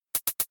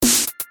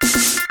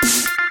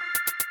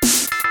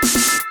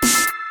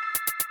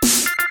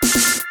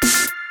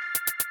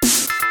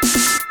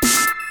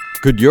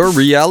Could your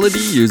reality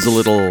use a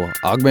little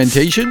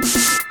augmentation?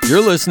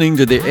 You're listening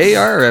to the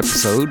AR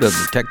episode of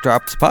the Tech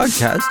Drops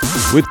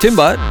podcast with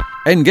Timbot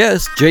and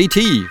guest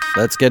JT.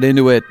 Let's get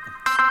into it.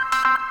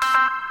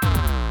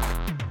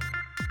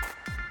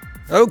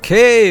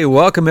 Okay,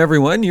 welcome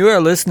everyone. You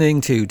are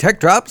listening to Tech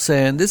Drops,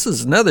 and this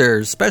is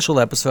another special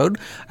episode.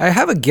 I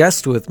have a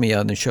guest with me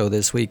on the show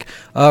this week.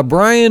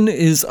 Brian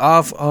is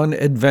off on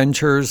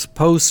adventures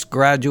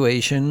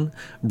post-graduation.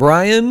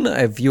 Brian,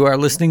 if you are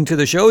listening to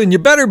the show, and you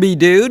better be,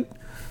 dude,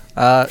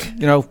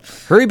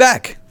 hurry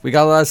back. We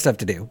got a lot of stuff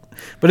to do.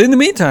 But in the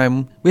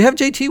meantime, we have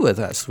JT with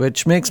us,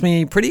 which makes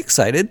me pretty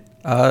excited.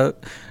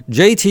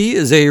 JT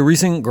is a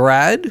recent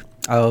grad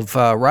of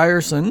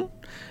Ryerson,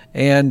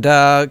 and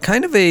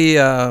kind of a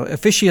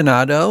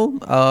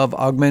aficionado of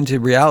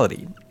augmented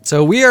reality.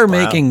 So we are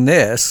making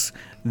this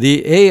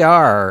the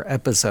AR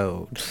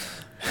episode.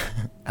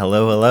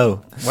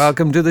 Hello.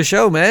 Welcome to the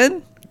show,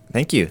 man.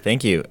 Thank you.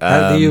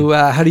 How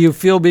do you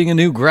feel being a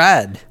new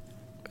grad?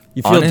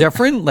 You feel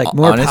different, like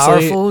more honestly,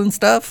 powerful and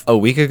stuff? A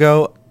week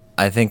ago,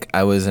 I think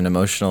I was an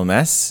emotional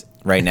mess.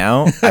 Right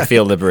now, I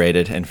feel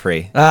liberated and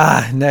free.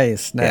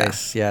 Nice.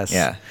 Yes.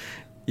 Yeah.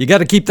 You got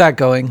to keep that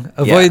going.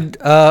 Avoid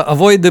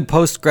the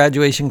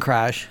post-graduation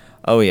crash.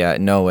 Oh yeah,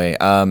 no way.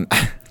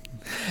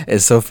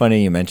 It's so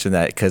funny you mentioned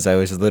that because I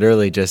was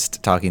literally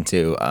just talking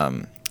to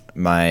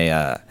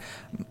my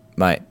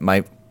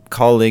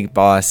colleague,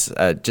 boss,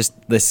 just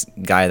this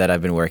guy that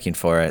I've been working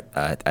for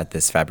at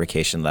this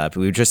fabrication lab.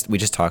 We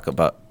just talk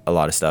about a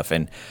lot of stuff,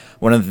 and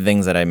one of the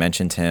things that I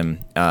mentioned to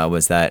him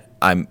was that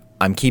I'm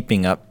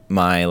keeping up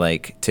my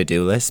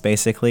to-do list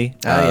basically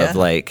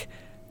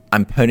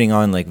I'm putting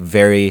on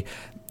very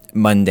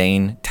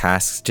mundane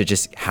tasks to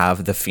just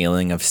have the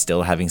feeling of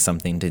still having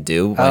something to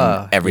do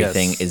when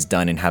everything is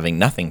done and having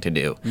nothing to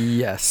do.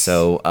 Yes.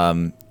 So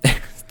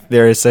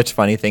there are such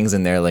funny things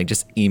in there,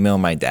 just email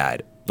my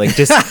dad.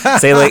 Just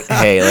say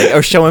hey,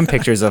 or show him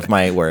pictures of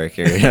my work,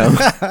 or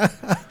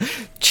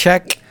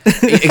check.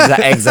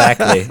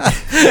 Exactly.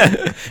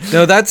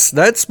 No,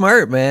 that's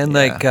smart, man.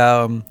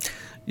 Yeah.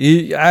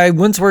 I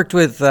once worked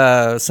with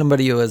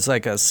somebody who was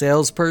a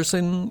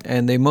salesperson,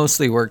 and they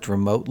mostly worked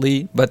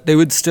remotely, but they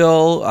would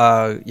still,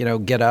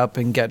 get up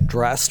and get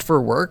dressed for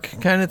work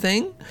kind of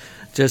thing,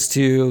 just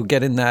to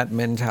get in that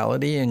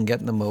mentality and get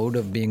in the mode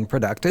of being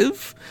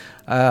productive.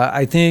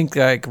 I think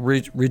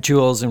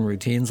rituals and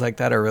routines like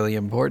that are really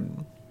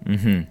important.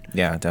 Mm-hmm.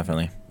 Yeah,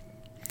 definitely.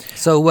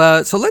 So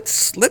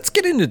let's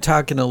get into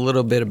talking a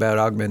little bit about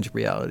augmented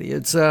reality.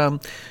 It's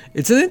an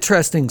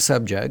interesting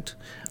subject.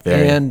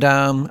 Very. And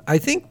I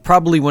think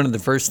probably one of the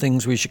first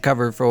things we should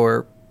cover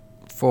for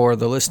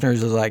the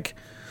listeners is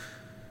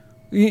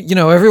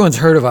everyone's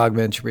heard of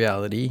augmented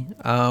reality,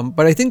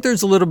 but I think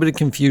there's a little bit of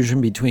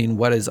confusion between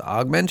what is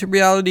augmented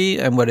reality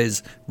and what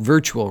is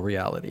virtual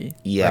reality.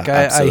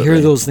 Yeah, I hear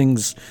those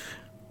things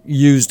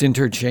used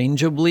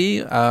interchangeably.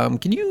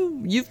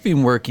 You've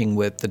been working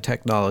with the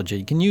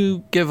technology. Can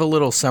you give a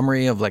little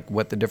summary of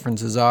what the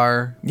differences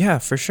are? Yeah,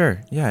 for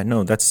sure. Yeah,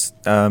 no, that's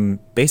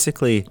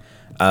basically.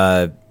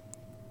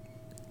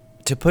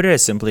 To put it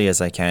as simply as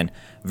I can,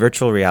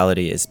 virtual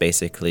reality is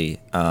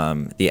basically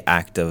the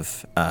act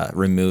of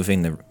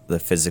removing the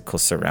physical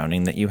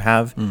surrounding that you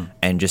have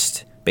and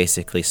just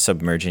basically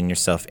submerging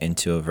yourself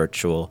into a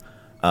virtual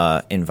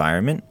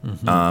environment.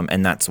 Mm-hmm.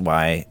 And that's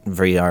why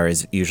VR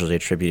is usually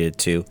attributed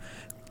to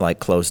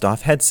closed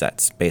off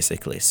headsets,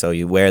 basically. So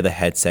you wear the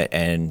headset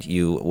and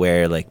you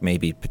wear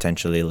maybe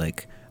potentially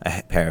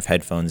a pair of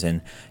headphones,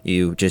 and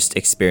you just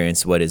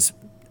experience what is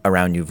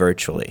around you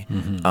virtually.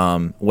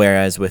 Mm-hmm.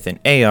 Whereas with an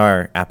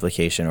AR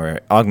application or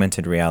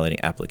augmented reality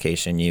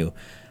application, you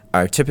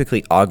are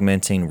typically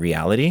augmenting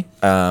reality,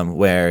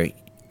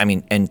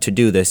 and to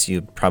do this,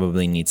 you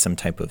probably need some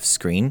type of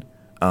screen.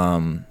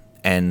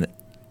 And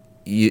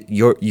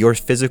your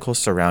physical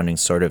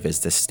surroundings sort of is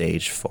the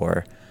stage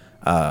for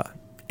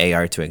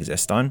AR to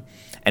exist on.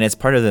 And it's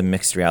part of the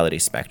mixed reality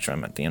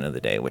spectrum at the end of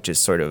the day, which is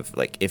sort of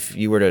if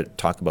you were to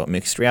talk about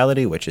mixed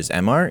reality, which is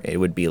MR, it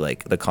would be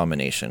the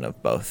combination of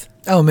both.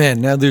 Oh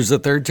man, now there's a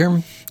third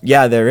term?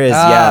 Yeah, there is.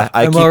 Yeah,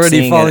 I'm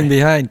already falling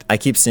behind. I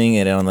keep seeing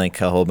it on a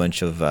whole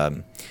bunch of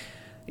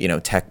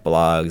tech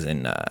blogs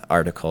and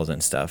articles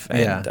and stuff.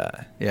 And,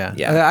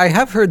 yeah. I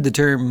have heard the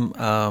term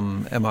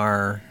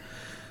MR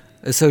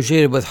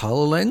associated with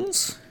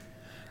HoloLens.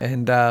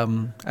 And,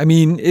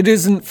 it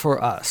isn't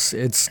for us.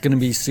 It's going to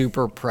be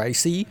super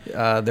pricey.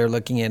 They're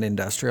looking at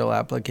industrial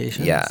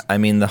applications. Yeah,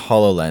 the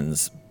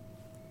HoloLens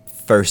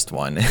first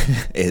one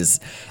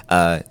is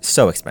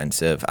so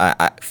expensive.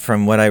 I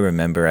from what I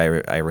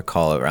remember, I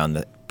recall around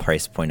the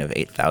price point of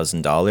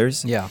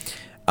 $8,000. Yeah.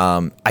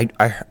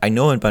 I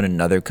know about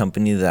another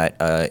company that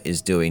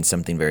is doing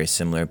something very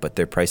similar, but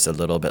they're priced a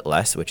little bit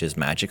less, which is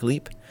Magic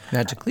Leap.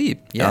 Magic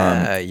Leap.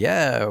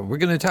 Yeah. We're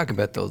going to talk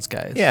about those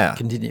guys. Yeah.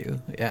 Continue.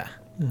 Yeah.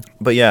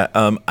 But yeah,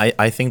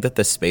 I think that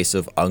the space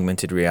of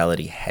augmented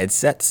reality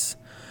headsets,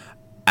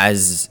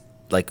 as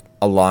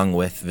along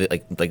with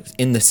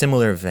in the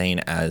similar vein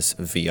as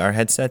VR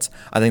headsets,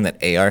 I think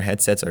that AR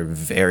headsets are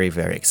very,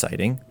 very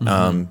exciting.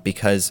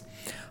 Because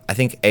I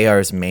think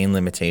AR's main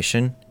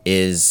limitation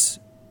is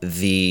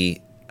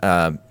the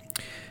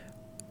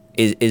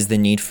is the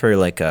need for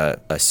like a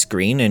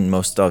screen, and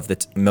most of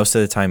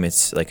the time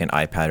it's like an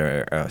iPad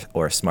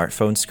or a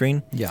smartphone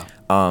screen. Yeah.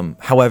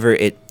 However,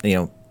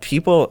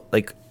 people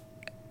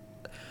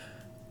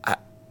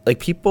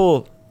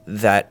people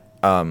that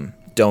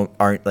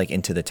aren't like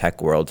into the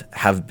tech world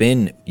have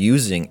been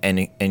using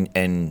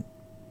and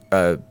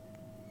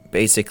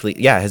basically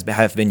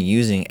have been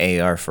using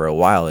AR for a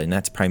while, and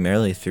that's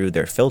primarily through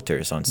their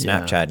filters on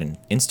Snapchat and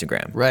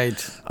Instagram.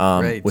 Right.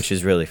 Right. Which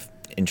is really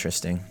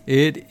interesting.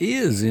 It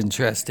is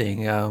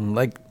interesting.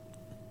 Like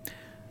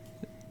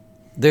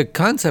the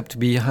concept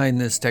behind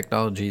this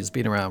technology has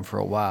been around for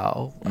a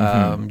while.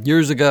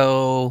 Years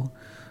ago,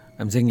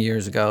 I'm thinking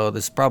years ago,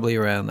 this is probably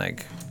around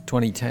like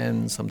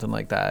 2010, something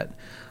like that.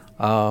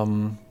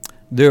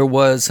 There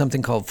was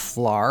something called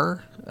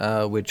FLAR,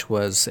 which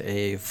was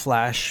a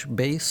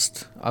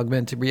flash-based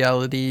augmented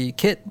reality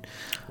kit.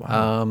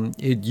 Wow.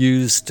 It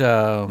used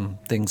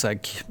things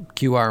like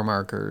QR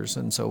markers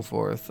and so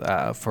forth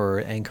for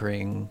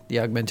anchoring the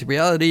augmented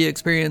reality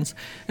experience.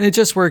 And it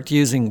just worked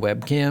using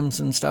webcams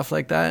and stuff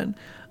like that.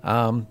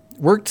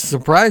 Worked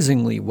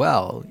surprisingly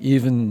well,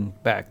 even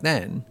back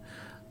then.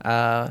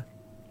 I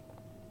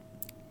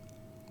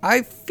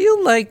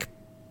feel like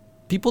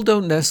people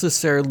don't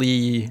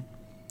necessarily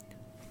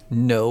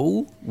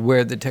know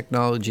where the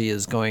technology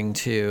is going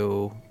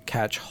to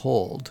catch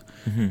hold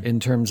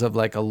in terms of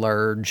like a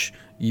large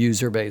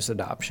user base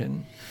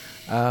adoption.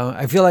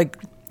 I feel like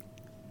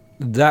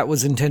that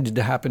was intended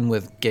to happen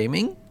with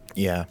gaming.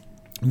 Yeah.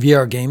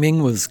 VR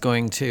gaming was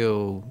going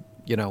to,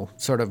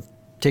 sort of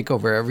take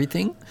over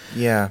everything.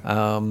 Yeah.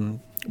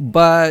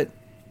 But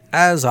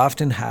as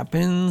often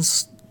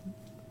happens,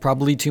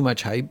 probably too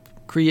much hype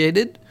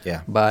created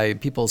by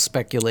people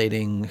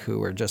speculating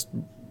who are just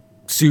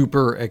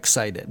super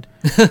excited.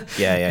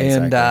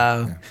 And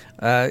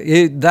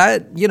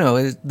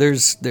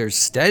there's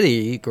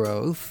steady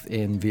growth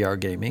in VR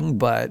gaming,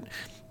 but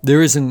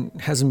there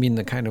hasn't been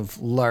the kind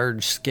of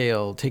large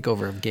scale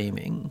takeover of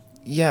gaming.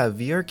 Yeah,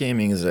 VR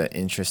gaming is an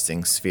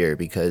interesting sphere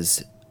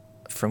because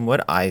from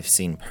what I've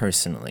seen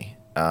personally,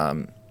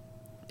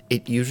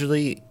 it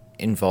usually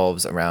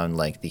involves around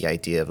like the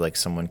idea of like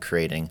someone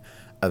creating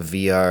a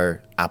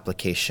VR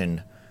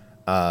application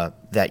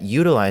that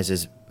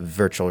utilizes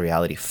virtual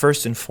reality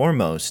first and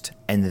foremost,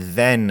 and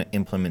then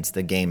implements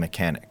the game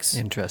mechanics.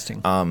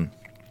 Interesting.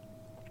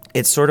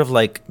 It's sort of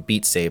like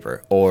Beat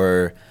Saber,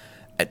 or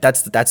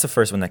that's the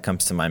first one that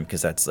comes to mind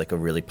because that's like a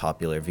really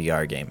popular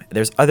VR game.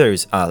 There's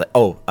others.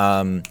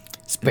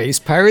 Space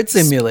Pirate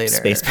Simulator.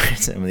 Space Pirate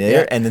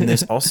Simulator, and then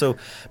there's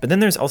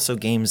also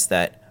games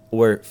that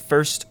were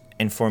first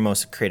and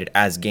foremost created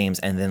as games,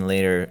 and then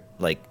later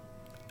like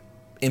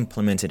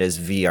implemented as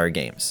VR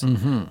games.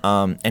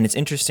 And it's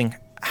interesting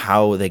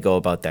how they go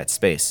about that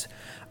space.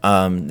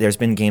 There's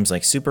been games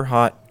like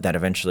Superhot that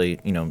eventually,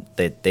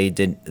 they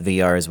did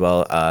VR as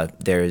well.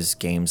 There's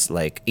games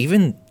like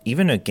even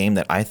a game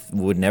that I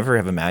would never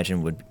have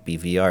imagined would be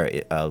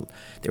VR.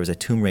 There was a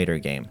Tomb Raider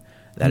game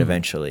that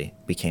eventually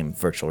became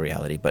virtual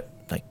reality, but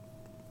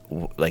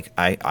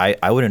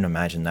I wouldn't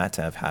imagine that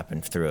to have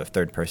happened through a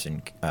third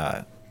person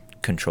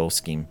control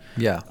scheme.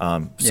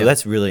 So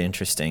that's really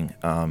interesting.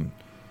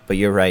 But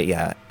you're right,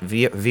 yeah.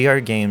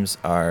 VR games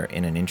are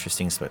in an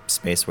interesting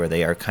space where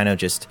they are kind of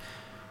just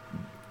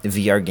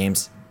VR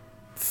games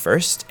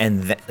first,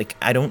 and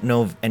I don't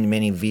know of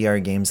many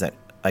VR games that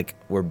like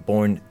were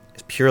born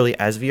purely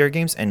as VR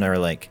games and are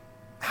like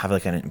have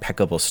like an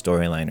impeccable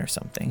storyline or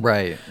something.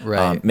 Right.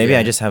 Maybe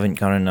I just haven't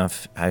gone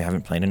enough. I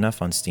haven't played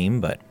enough on Steam,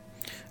 but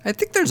I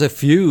think there's a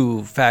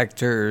few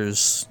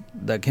factors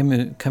that come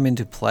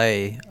into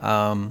play.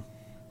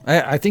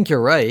 I think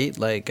you're right.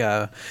 Like.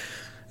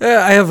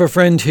 I have a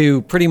friend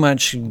who pretty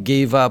much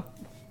gave up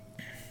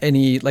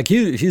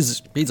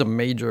he's a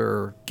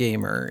major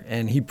gamer,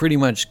 and he pretty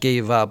much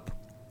gave up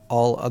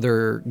all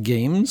other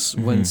games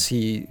once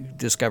he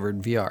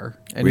discovered VR.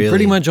 And he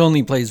pretty much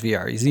only plays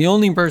VR. He's the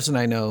only person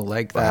I know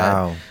like that.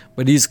 Wow.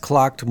 But he's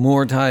clocked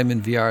more time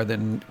in VR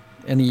than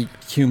any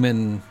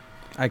human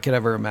I could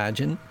ever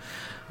imagine.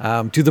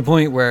 To the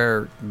point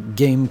where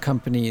game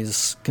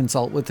companies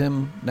consult with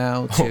him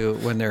now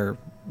when they're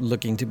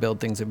looking to build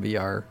things in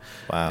VR.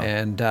 Wow.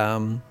 And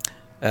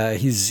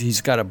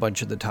he's got a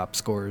bunch of the top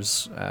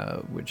scores,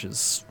 which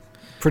is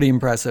pretty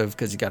impressive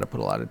because you got to put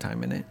a lot of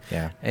time in it.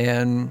 Yeah.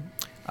 And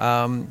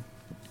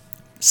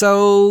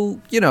so,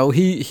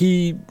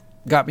 he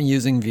got me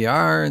using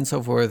VR and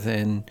so forth.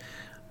 And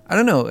I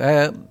don't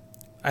know.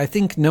 I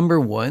think number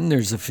one,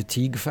 there's a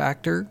fatigue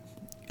factor.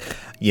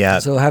 Yeah.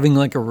 So having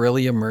like a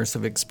really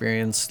immersive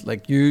experience,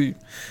 like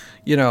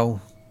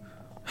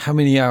how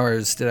many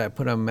hours did I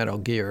put on Metal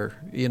Gear?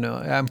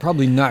 I'm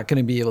probably not going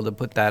to be able to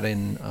put that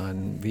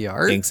on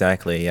VR.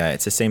 Exactly. Yeah,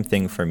 it's the same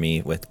thing for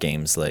me with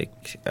games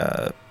like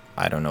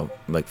I don't know,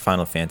 like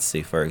Final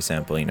Fantasy, for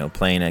example.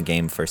 Playing a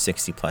game for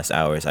 60 plus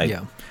hours.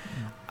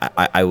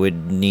 I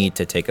would need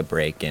to take a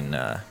break in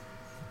a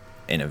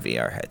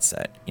VR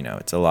headset.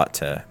 It's a lot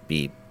to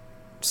be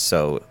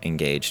so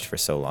engaged for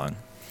so long.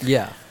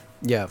 Yeah,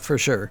 for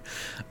sure.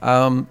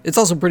 It's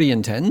also pretty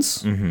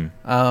intense.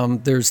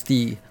 There's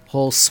the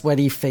whole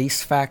sweaty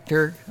face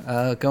factor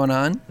going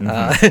on.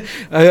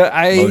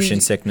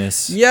 Motion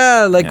sickness.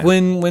 Yeah, like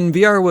when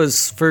VR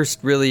was first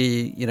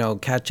really,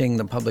 catching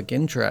the public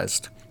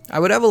interest, I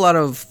would have a lot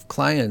of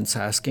clients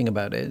asking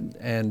about it,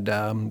 and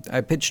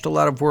I pitched a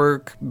lot of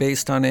work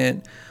based on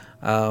it,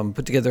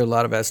 put together a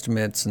lot of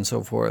estimates and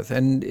so forth,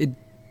 and it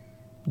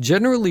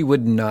generally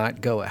would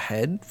not go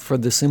ahead for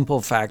the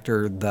simple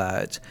factor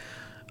that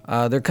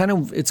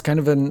it's kind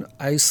of an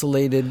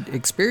isolated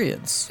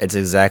experience. It's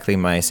exactly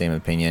my same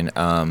opinion.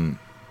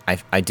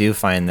 I do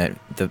find that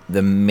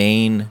the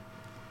main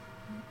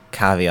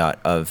caveat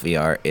of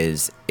VR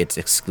is its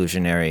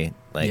exclusionary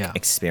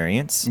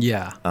experience.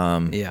 Yeah.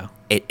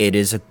 It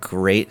is a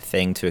great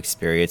thing to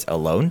experience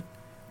alone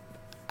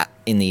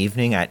in the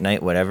evening, at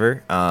night,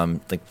 whatever.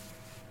 Like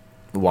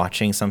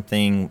watching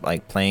something,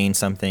 like playing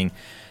something.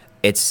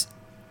 It's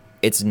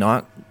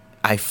not.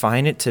 I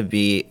find it to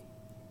be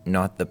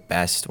not the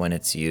best when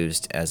it's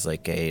used as a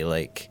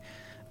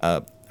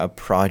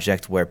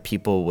project where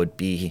people would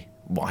be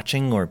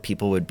watching or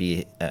people would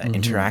be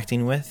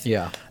interacting with.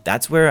 Yeah,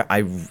 that's where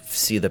I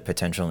see the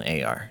potential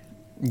in AR.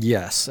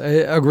 Yes,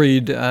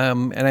 agreed.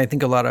 And I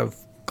think a lot of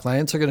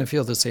clients are going to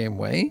feel the same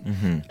way.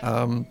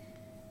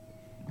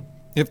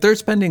 If they're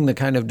spending the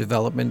kind of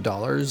development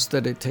dollars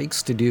that it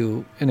takes to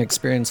do an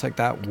experience like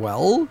that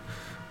well,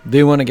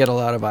 they want to get a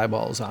lot of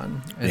eyeballs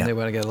on, and they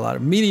want to get a lot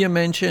of media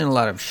mention, a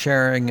lot of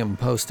sharing and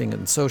posting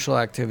and social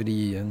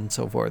activity and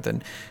so forth.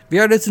 And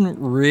VR doesn't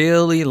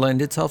really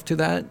lend itself to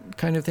that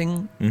kind of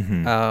thing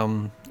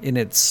in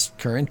its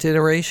current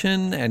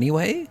iteration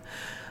anyway.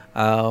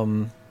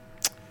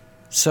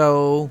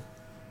 So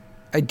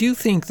I do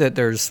think that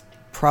there's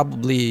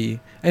probably,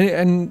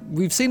 and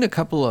we've seen a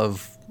couple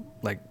of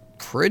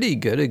pretty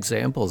good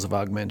examples of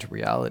augmented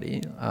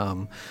reality.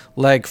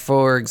 Like,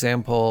 for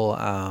example,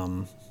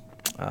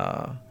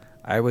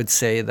 I would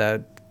say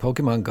that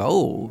Pokemon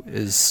Go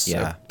is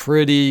a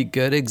pretty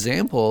good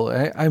example.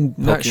 I'm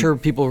not sure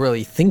people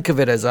really think of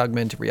it as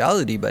augmented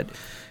reality, but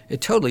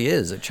it totally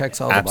is. It checks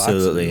all the boxes.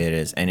 Absolutely, it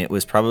is. And it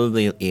was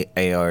probably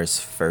AR's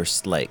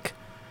first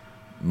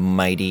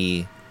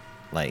mighty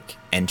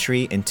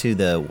entry into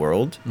the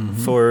world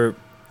for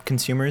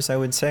consumers, I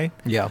would say.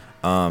 Yeah.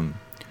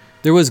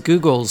 There was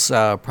Google's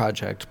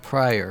project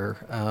prior.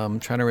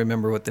 Trying to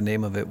remember what the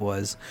name of it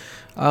was.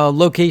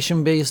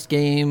 Location-based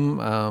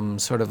game,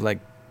 sort of like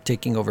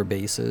taking over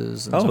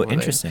bases. And oh,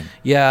 interesting.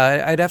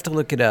 Yeah, I'd have to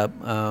look it up.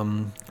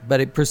 But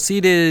it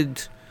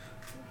preceded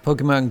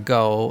Pokemon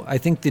Go. I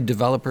think the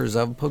developers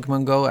of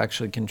Pokemon Go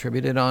actually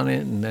contributed on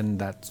it, and then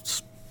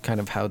that's kind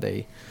of how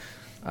they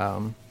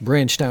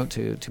branched out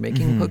to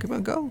making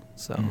Pokemon Go.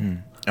 So,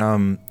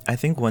 I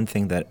think one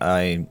thing that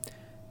I've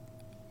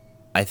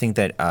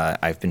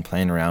been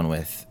playing around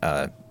with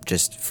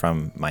just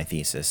from my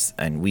thesis,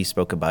 and we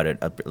spoke about it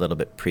a little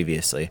bit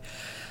previously.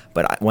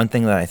 But one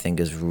thing that I think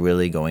is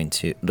really going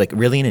to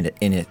really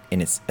in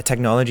its a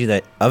technology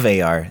that of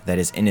AR that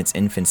is in its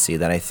infancy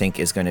that I think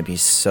is going to be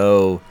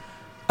so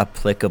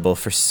applicable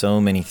for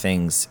so many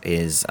things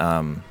is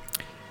the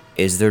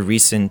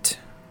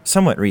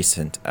somewhat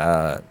recent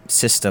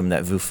system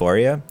that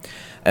Vuforia.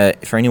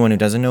 For anyone who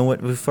doesn't know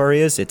what Vuforia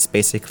is, it's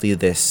basically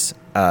this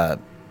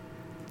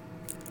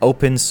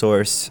open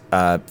source,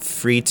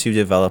 free to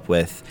develop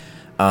with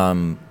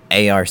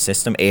AR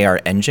system,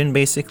 AR engine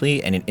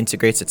basically, and it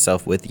integrates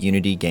itself with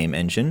Unity game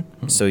engine.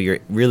 So you're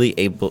really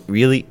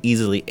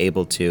easily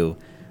able to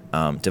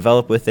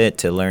develop with it,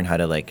 to learn how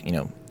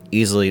to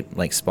easily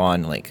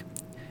spawn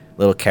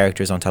little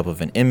characters on top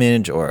of an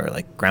image or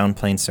ground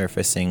plane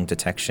surfacing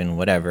detection,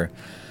 whatever.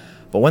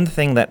 But one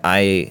thing that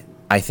I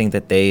think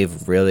that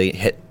they've really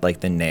hit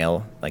the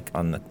nail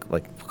on the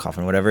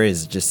coffin, whatever,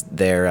 is just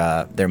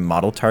their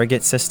model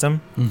target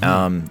system.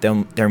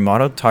 Their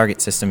model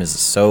target system is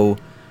so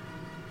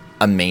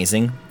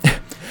amazing.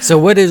 So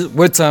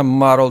what's a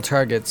model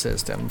target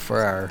system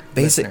for our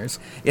listeners?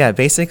 Yeah,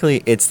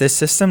 basically it's this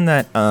system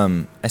that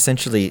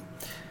essentially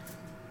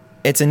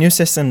it's a new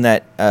system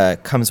that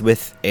comes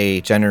with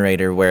a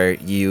generator where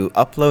you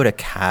upload a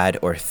CAD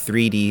or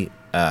 3D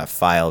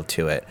file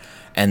to it,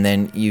 and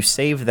then you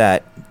save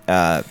that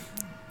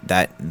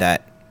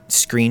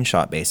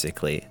screenshot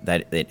basically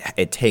that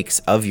it takes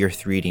of your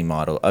 3D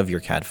model of your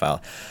CAD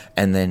file,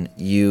 and then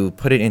you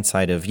put it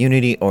inside of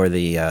Unity or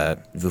the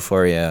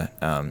Vuforia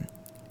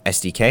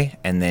SDK,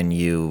 and then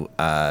you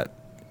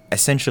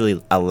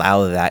essentially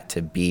allow that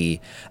to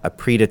be a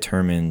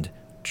predetermined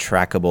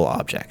trackable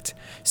object.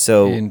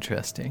 So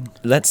interesting.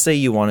 Let's say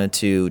you wanted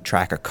to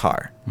track a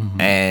car,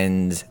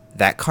 and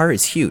that car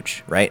is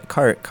huge, right?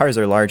 Cars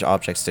are large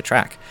objects to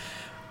track.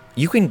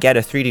 You can get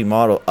a 3D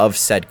model of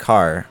said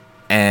car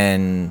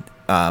and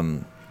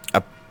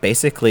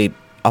basically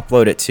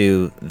upload it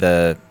to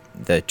the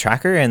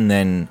tracker, and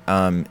then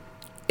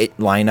it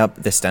line up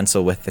the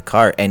stencil with the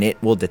car, and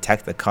it will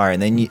detect the car,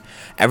 and then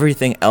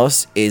everything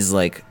else is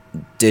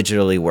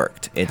digitally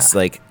worked. It's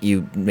like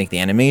you make the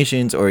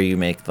animations or you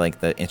make like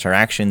the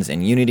interactions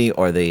in Unity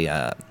or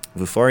the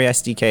Vuforia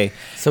SDK.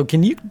 So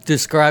can you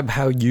describe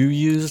how you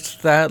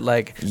used that?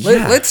 Like,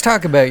 Yeah. let's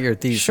talk about your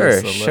thesis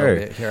a little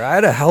bit here. I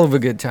had a hell of a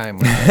good time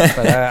with it,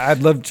 but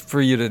I'd love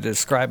for you to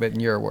describe it in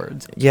your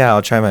words. Yeah,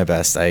 I'll try my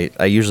best. I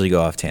usually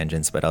go off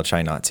tangents, but I'll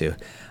try not to.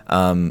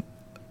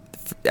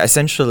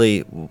 Essentially,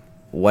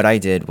 what I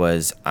did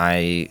was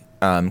I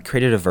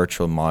created a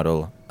virtual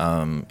model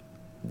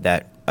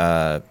that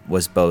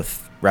was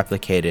both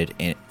replicated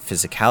in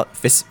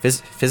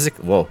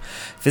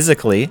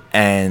physically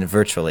and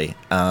virtually.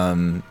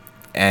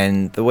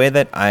 And the way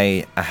that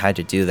I had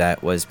to do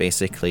that was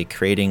basically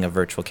creating a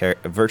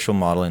virtual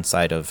model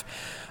inside of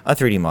a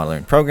 3D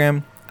modeling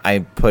program.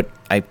 I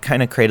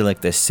kind of created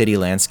like this city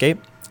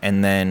landscape,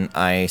 and then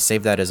I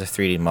saved that as a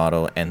 3D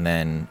model, and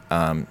then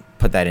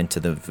put that into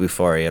the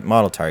Vuforia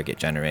model target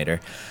generator.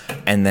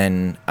 And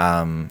then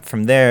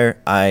from there,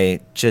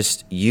 I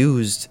just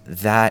used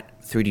that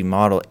 3D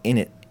model in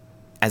it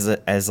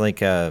as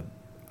like a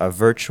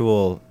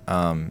virtual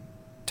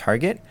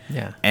target,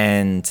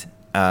 and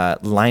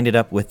lined it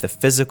up with the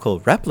physical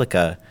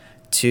replica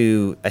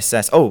to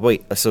assess. Oh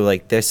wait, so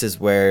like this is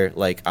where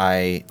like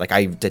I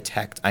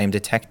am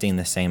detecting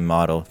the same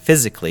model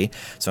physically,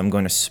 so I'm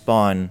going to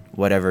spawn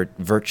whatever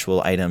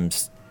virtual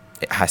items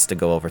it has to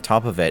go over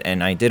top of it,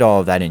 and I did all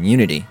of that in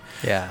Unity.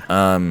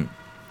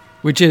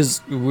 Which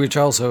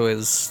also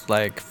is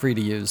like free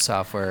to use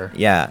software.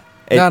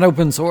 Not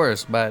open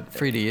source, but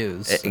free to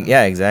use.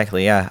 Yeah,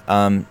 exactly. Yeah.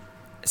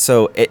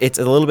 So it's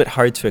a little bit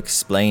hard to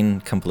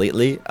explain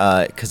completely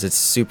because it's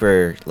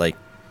super like,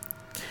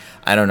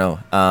 I don't know,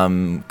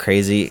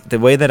 crazy. The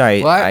way that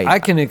I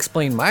can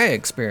explain my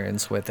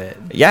experience with it.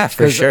 Yeah,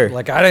 for sure.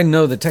 Like, I didn't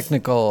know the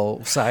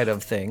technical side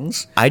of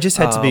things. I just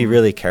had to be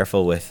really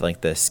careful with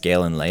like the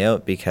scale and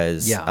layout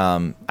because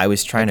I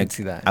was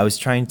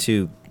trying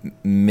to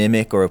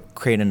mimic or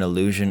create an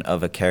illusion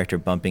of a character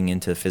bumping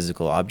into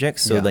physical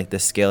objects. So like the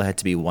scale had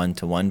to be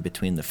 1-to-1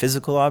 between the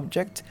physical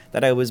object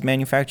that I was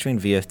manufacturing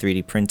via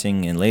 3D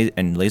printing and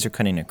laser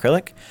cutting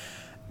acrylic,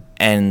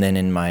 and then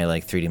in my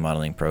like 3D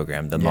modeling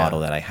program, the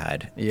model that I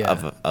had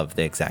of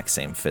the exact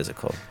same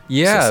physical.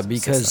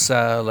 Because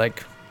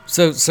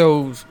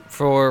so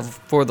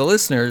for the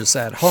listeners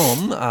at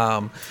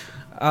home,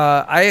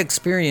 I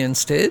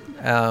experienced it.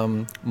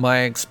 My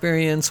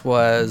experience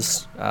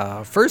was,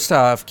 first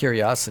off,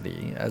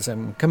 curiosity as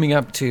I'm coming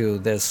up to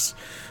this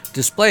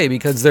display,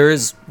 because there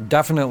is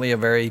definitely a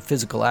very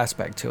physical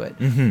aspect to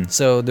it.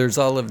 So there's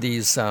all of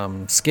these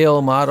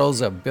scale models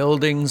of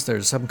buildings.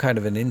 There's some kind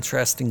of an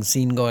interesting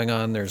scene going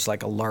on. There's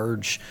like a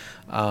large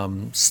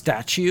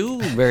statue,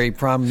 very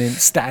prominent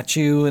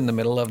statue in the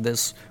middle of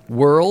this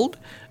world.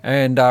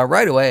 And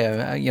right away,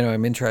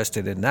 I'm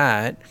interested in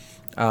that.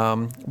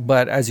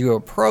 But as you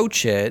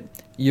approach it,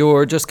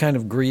 you're just kind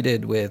of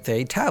greeted with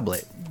a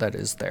tablet that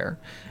is there.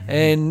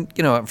 And,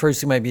 at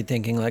first you might be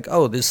thinking like,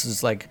 oh, this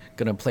is like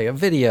going to play a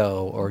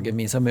video or give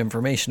me some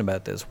information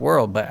about this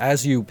world. But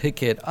as you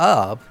pick it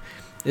up,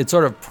 it's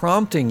sort of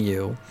prompting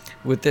you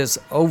with this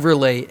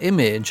overlay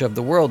image of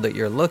the world that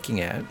you're looking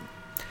at.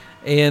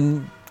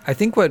 And I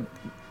think what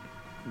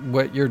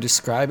you're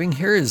describing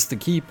here is the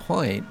key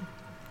point.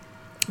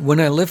 When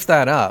I lift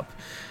that up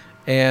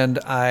and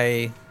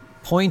I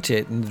point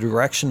it in the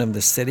direction of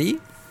the city,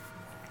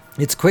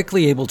 it's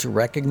quickly able to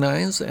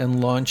recognize and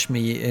launch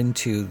me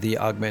into the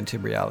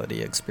augmented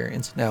reality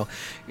experience. Now,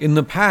 in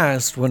the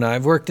past, when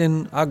I've worked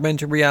in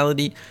augmented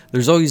reality,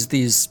 there's always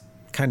these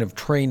kind of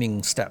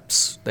training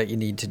steps that you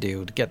need to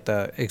do to get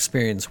the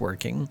experience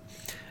working.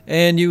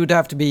 And you would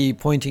have to be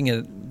pointing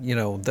at,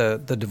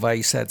 the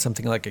device at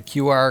something like a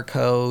QR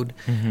code.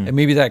 And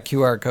maybe that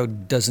QR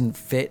code doesn't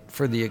fit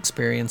for the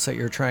experience that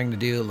you're trying to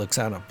do. It looks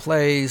out of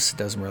place. It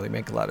doesn't really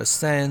make a lot of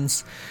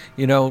sense.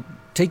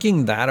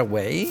 Taking that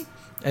away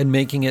and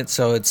making it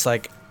so it's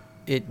like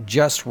it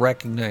just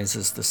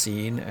recognizes the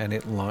scene and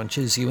it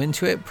launches you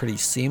into it pretty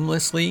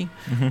seamlessly.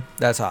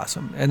 That's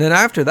awesome. And then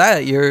after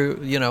that,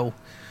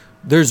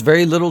 there's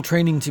very little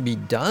training to be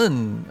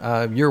done.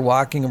 You're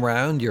walking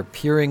around, you're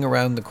peering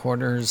around the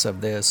corners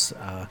of this.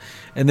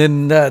 And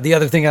then the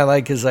other thing I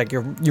like is like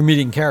you're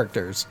meeting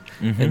characters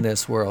in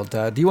this world.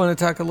 Do you want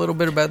to talk a little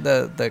bit about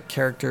the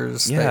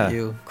characters that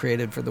you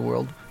created for the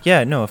world?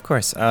 Yeah, no, of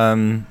course.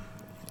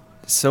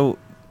 So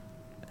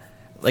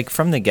like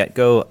from the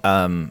get-go,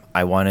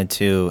 I wanted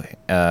to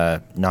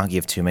not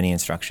give too many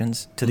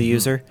instructions to the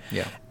user.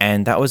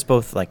 And that was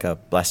both like a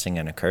blessing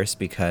and a curse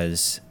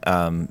because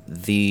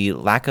the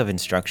lack of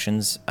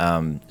instructions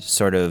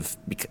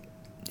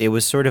it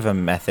was sort of a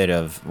method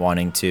of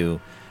wanting to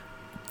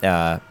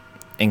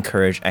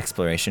encourage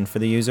exploration for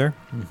the user.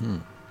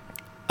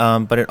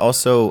 But it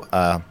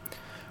also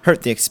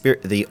hurt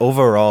the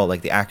overall,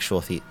 like the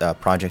actual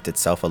project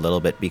itself a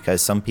little bit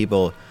because some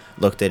people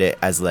looked at it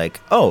as like,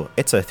 oh,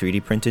 it's a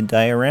 3D printed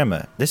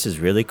diorama. This is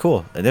really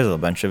cool. There's a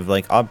bunch of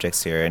like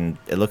objects here and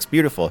it looks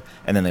beautiful.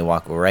 And then they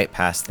walk right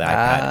past the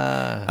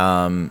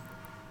iPad.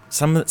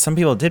 Some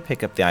people did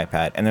pick up the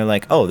iPad and they're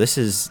like, oh, this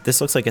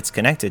looks like it's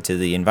connected to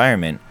the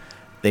environment.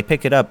 they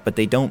pick it up, but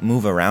they don't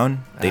move around.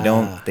 They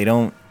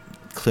don't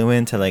clue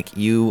into, like,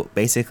 you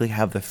basically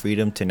have the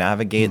freedom to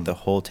navigate the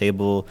whole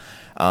table.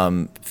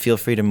 Feel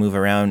free to move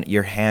around.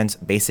 Your hands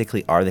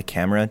basically are the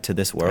camera to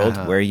this world.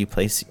 Where you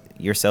place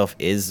yourself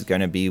is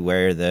going to be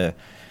where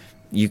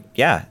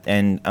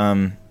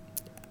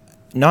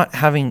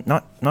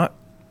not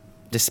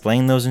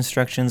displaying those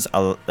instructions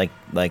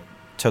like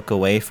took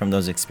away from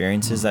those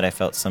experiences that I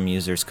felt some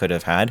users could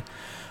have had.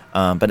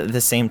 But at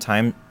the same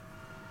time,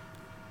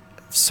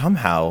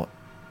 somehow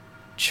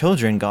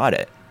children got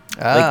it.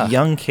 Like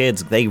young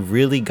kids, they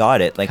really got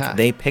it. Like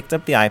they picked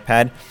up the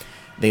iPad,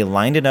 they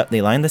lined it up,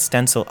 they lined the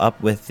stencil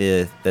up with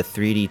the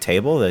 3D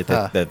table,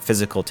 the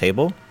physical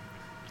table,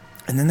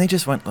 and then they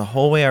just went the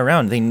whole way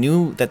around. They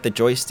knew that the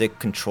joystick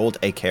controlled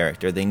a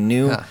character. They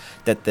knew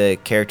that the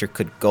character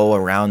could go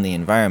around the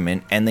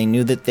environment, and they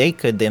knew that they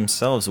could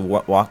themselves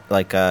walk,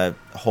 like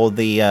hold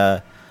the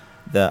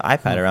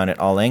iPad around at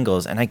all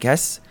angles. And I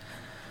guess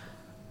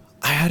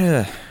I had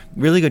a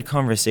really good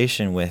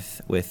conversation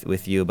with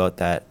you about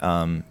that,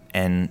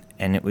 and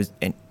it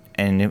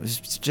was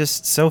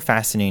just so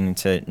fascinating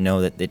to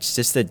know that it's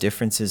just the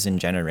differences in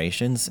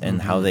generations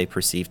and how they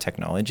perceive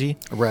technology.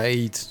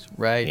 Right.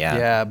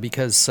 Yeah,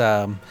 because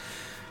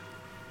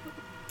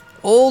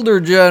older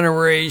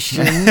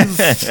generations,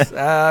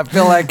 I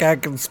feel like I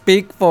can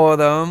speak for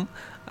them.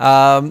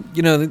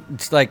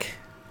 It's like,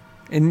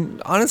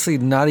 and honestly,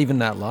 not even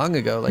that long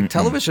ago, like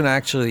television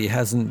actually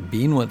hasn't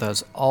been with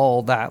us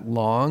all that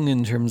long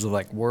in terms of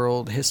like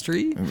world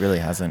history. It really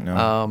hasn't,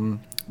 no.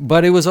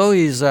 But it was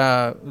always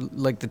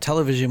like the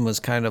television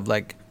was kind of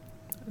like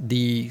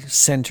the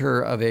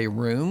center of a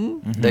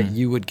room that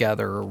you would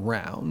gather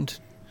around.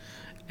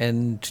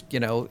 And,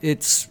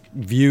 it's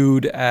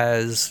viewed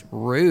as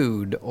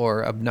rude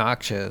or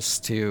obnoxious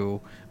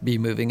to be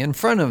moving in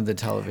front of the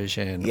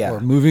television or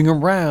moving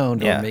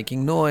around or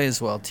making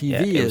noise while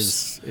TV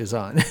is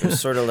on. It was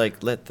sort of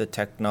like, let the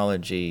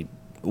technology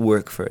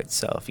work for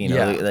itself,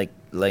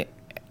 like,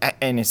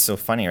 and it's so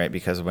funny, right?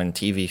 Because when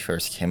TV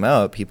first came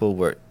out, people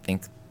were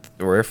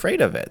afraid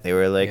of it. They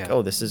were like,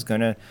 oh, this is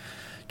going to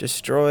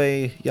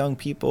destroy young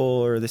people,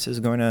 or this is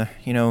going to,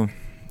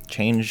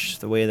 change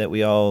the way that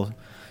we all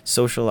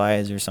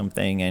socialize or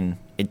something. And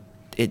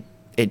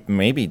it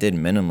maybe did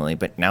minimally,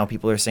 but now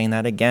people are saying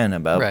that again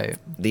about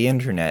the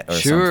internet or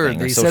something.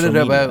 They said it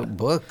about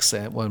books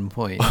at one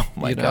point. Oh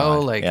my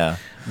God.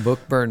 Book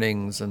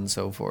burnings and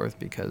so forth,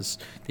 because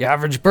the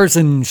average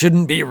person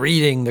shouldn't be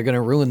reading. They're going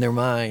to ruin their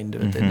mind.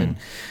 And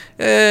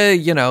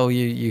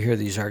you hear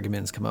these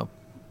arguments come up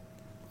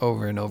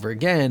over and over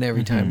again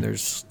every time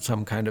there's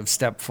some kind of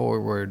step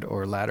forward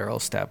or lateral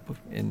step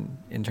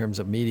in terms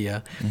of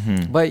media.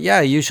 But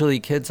usually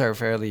kids are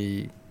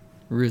fairly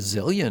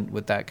resilient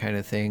with that kind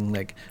of thing.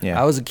 Like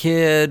I was a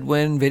kid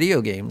when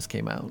video games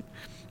came out,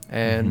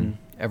 and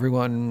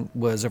everyone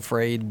was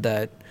afraid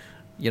that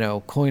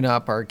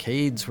coin-op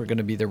arcades were going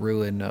to be the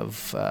ruin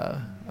of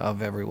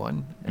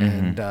everyone.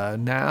 And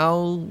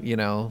now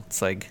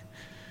it's like,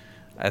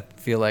 I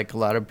feel like a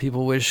lot of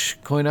people wish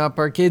coin-op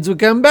arcades would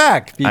come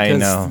back,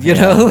 because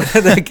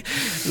like,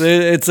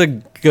 it's a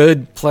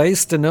good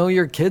place to know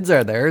your kids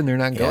are there and they're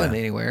not going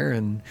anywhere.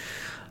 And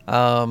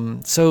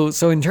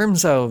so in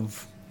terms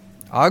of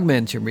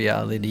augmented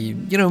reality,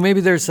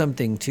 maybe there's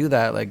something to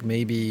that. Like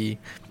maybe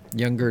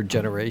younger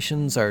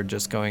generations are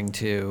just going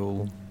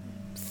to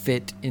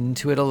fit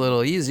into it a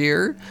little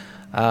easier.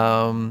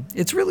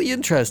 It's really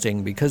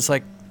interesting because,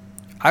 like,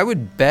 I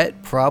would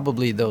bet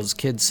probably those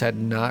kids had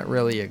not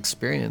really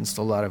experienced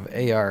a lot of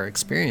AR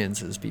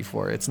experiences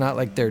before. It's not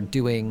like they're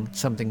doing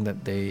something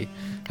that they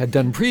had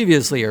done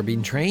previously or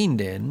been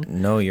trained in.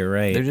 No, you're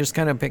right. They're just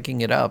kind of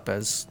picking it up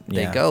as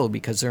they go,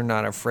 because they're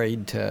not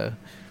afraid to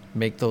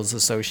make those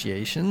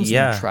associations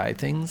and try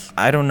things.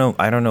 I don't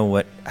know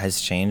what has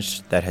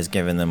changed that has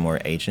given them more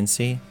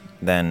agency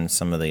than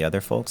some of the other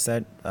folks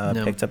that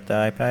picked up the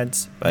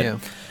iPads. But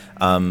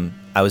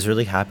I was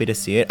really happy to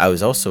see it. I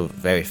was also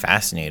very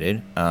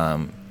fascinated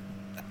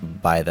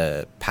by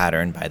the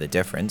pattern, by the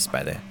difference,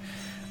 but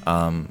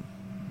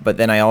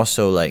then I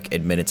also like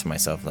admitted to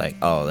myself, like,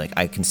 oh, like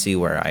I can see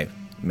where I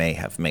may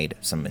have made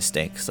some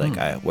mistakes, like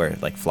where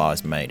like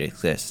flaws might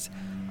exist.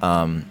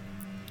 But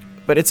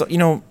it's,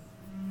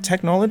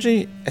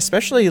 technology,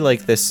 especially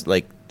like this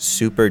like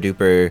super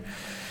duper,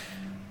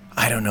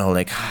 I don't know,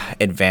 like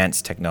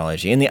advanced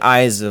technology in the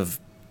eyes of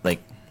like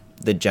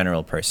the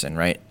general person,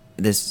 right?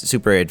 This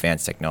super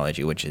advanced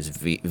technology, which is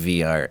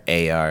VR,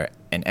 AR,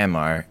 and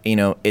MR,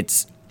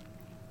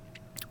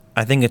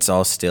 I think it's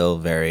all still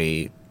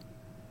very,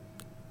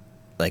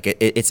 like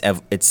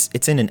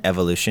it's in an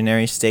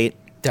evolutionary state.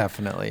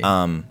 Definitely.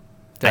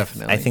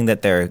 Definitely. I think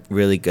that there are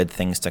really good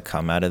things to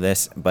come out of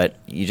this, but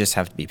you just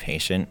have to be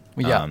patient.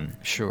 Yeah,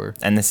 sure.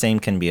 And the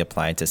same can be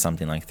applied to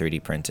something like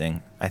 3D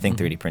printing. I think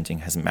 3D printing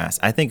has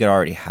I think it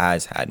already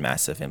has had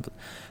massive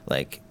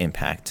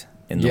impact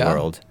in the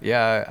world.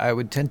 Yeah, I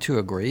would tend to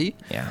agree.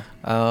 Yeah.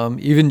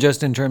 Even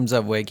just in terms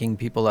of waking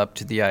people up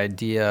to the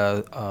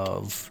idea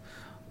of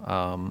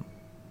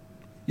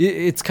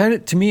It's kind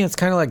of, to me, it's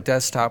kind of like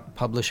desktop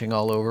publishing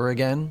all over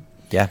again.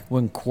 Yeah.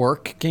 When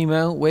Quark came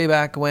out way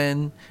back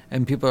when,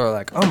 and people are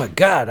like, "Oh my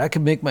God, I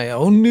can make my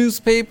own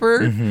newspaper."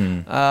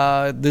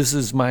 This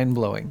is mind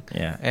blowing.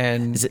 Yeah.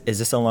 And Is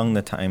this along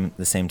the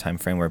same time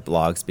frame where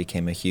blogs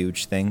became a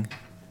huge thing,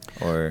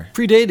 or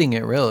predating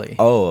it, really?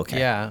 Oh, okay.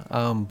 Yeah,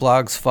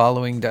 blogs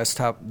following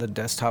the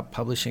desktop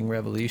publishing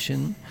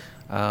revolution.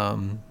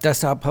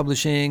 Desktop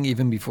publishing,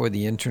 even before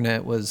the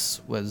internet was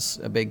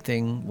a big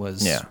thing,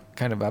 was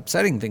kind of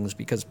upsetting things,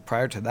 because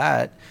prior to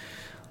that,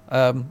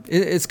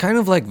 it's kind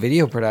of like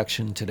video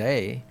production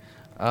today.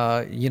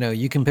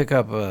 You can pick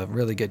up a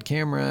really good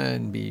camera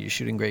and be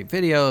shooting great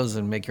videos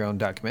and make your own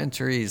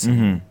documentaries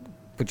and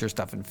put your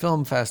stuff in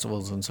film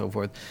festivals and so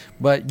forth.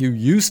 But you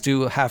used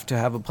to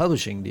have a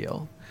publishing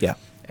deal. Yeah.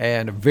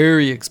 And a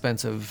very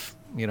expensive,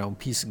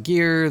 piece of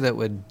gear that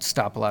would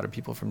stop a lot of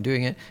people from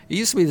doing it. It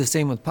used to be the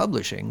same with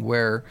publishing,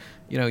 where,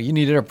 you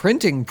needed a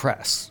printing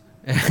press.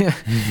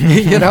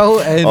 And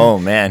oh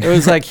man, it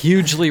was like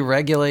hugely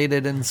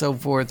regulated and so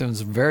forth. It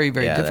was very,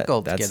 very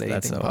difficult to get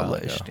anything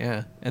published.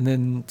 Yeah. And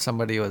then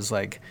somebody was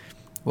like,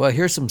 well,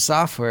 here's some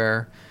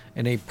software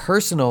in a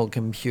personal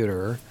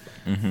computer.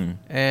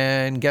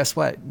 And guess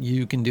what?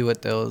 You can do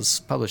what those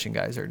publishing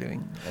guys are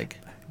doing.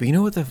 But you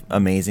know what the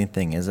amazing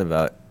thing is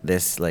about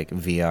this like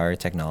VR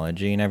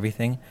technology and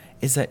everything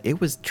is that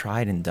it was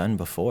tried and done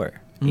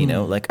before.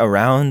 Like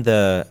around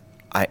the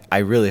I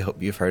really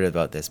hope you've heard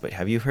about this, but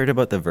have you heard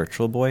about the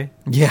Virtual Boy?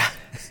 Yeah.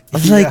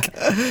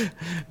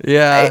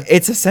 Yeah.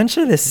 It's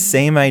essentially the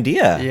same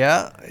idea.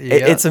 Yeah.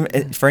 It's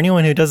for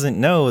anyone who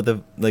doesn't know,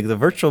 the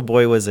Virtual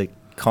Boy was a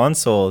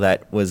console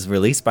that was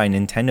released by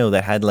Nintendo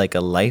that had like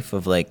a life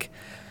of like,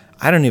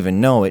 I don't even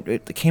know.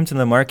 It came to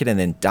the market and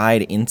then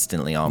died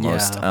instantly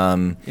almost.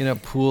 In a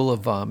pool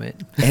of vomit.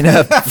 In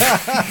a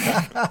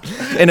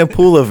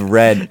pool of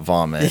red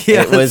vomit.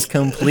 Yes. It was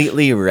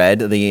completely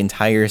red. The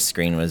entire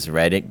screen was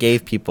red. It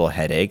gave people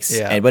headaches.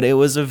 Yeah. But it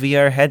was a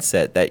VR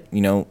headset that,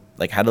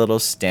 like had a little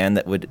stand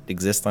that would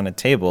exist on a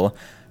table,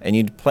 and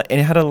you'd play.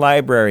 And it had a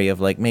library of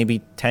like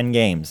maybe 10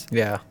 games.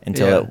 Yeah.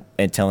 Until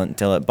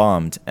it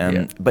bombed.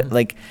 But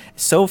like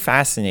so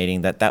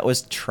fascinating that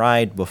was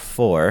tried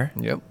before.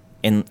 Yep.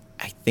 In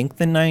I think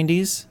the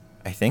 90s.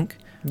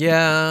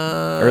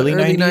 Yeah. Early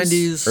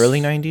 90s. Early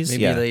 90s.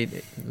 Maybe yeah.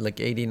 late, like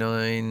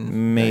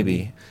 89.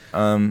 Maybe.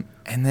 And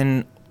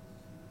then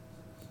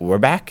we're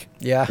back.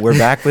 Yeah. We're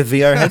back with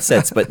VR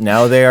headsets, but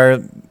now they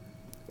are,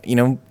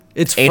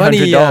 it's $800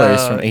 funny,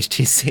 from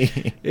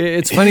HTC.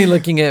 It's funny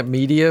looking at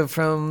media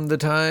from the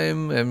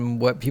time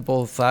and what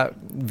people thought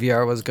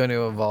VR was going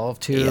to evolve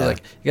to. Yeah.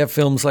 Like, you got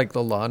films like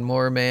The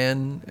Lawnmower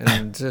Man,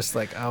 and just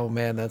like, oh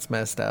man, that's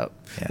messed up.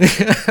 Yeah.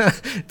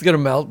 It's going to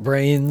melt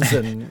brains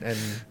and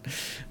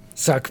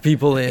suck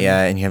people in.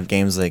 Yeah, and you have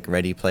games like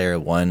Ready Player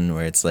One,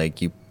 where it's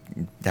like you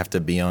have to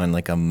be on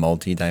like a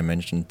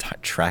multi-dimension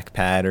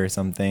trackpad or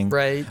something,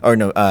 right? Or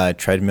no,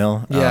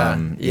 treadmill.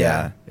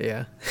 Yeah.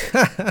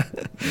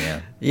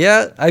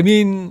 Yeah. I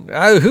mean,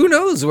 who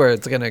knows where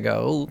it's gonna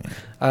go?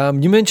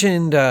 You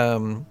mentioned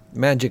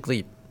Magic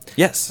Leap.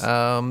 Yes.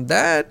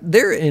 That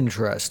they're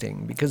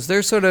interesting because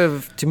they're sort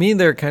of, to me,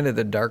 they're kind of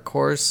the dark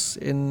horse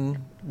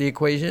in the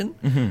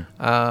equation.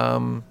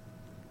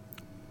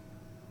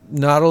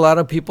 Not a lot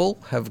of people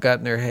have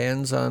gotten their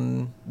hands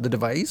on the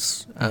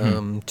device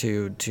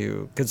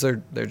because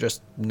they're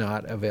just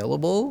not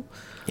available.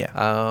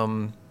 Yeah.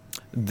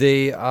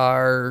 They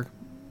are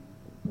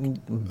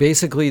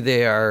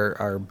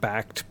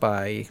backed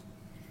by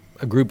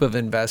a group of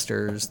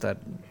investors that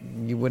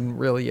you wouldn't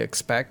really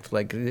expect.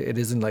 Like, it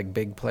isn't like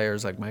big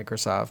players like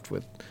Microsoft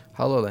with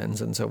HoloLens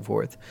and so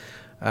forth.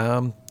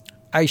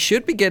 I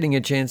should be getting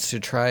a chance to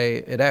try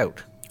it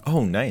out.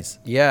 Oh, nice.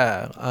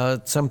 Yeah,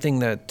 something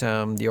that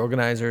the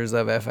organizers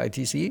of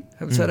FITC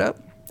have set up.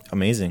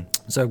 Amazing.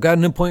 So I've got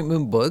an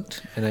appointment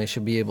booked, and I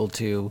should be able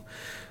to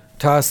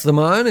toss them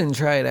on and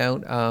try it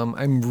out.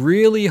 I'm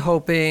really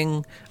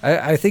hoping,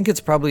 I think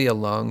it's probably a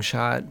long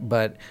shot,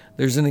 but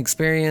there's an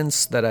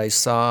experience that I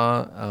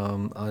saw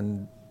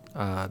on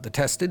the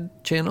Tested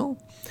channel.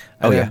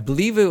 Oh, yeah. I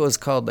believe it was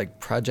called like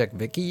Project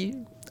Vicky.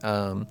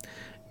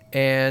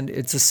 And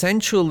it's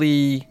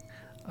essentially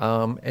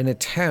an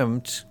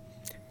attempt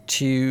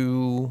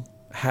to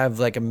have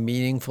like a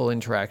meaningful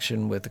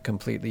interaction with a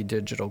completely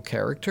digital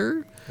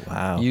character.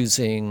 Wow.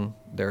 Using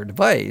their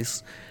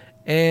device.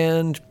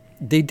 And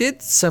they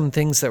did some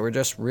things that were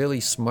just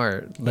really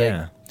smart.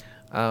 Like,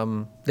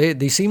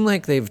 they seem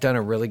like they've done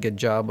a really good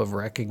job of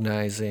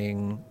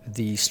recognizing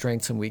the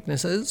strengths and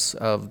weaknesses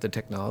of the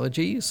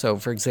technology. So,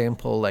 for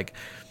example, like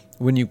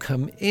when you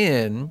come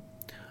in,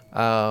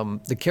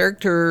 the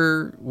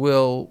character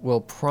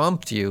will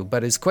prompt you,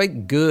 but is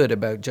quite good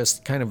about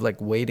just kind of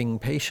like waiting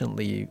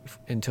patiently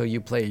until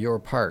you play your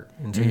part,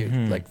 until you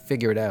like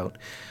figure it out,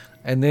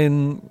 and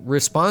then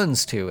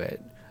responds to it.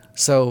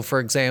 So, for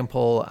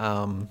example,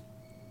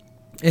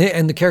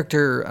 and the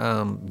character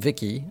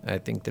Vicky, I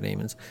think the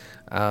name is,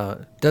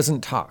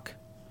 doesn't talk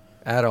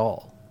at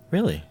all.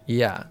 Really?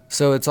 Yeah.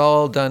 So it's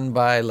all done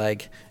by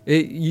like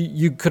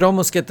you could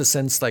almost get the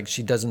sense like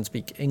she doesn't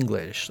speak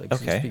English, like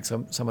she Okay. speaks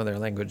some other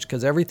language,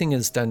 because everything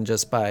is done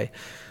just by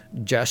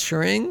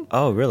gesturing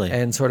Oh, really?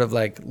 and sort of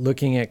like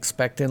looking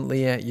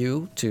expectantly at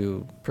you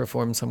to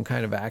perform some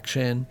kind of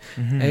action.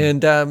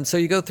 And so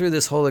you go through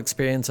this whole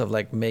experience of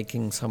like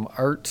making some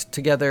art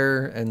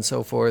together and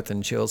so forth,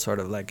 and she'll sort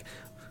of like,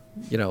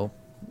 you know,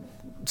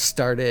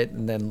 start it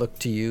and then look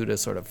to you to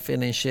sort of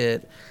finish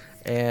it.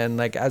 And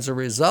like as a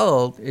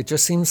result, it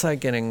just seems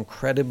like an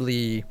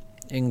incredibly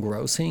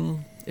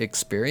engrossing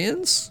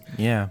experience,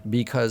 Yeah.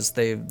 because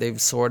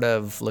they've sort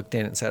of looked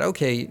in and said,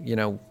 okay, you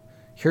know,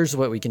 here's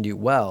what we can do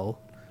well.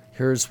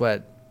 Here's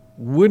what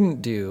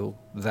wouldn't do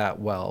that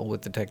well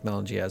with the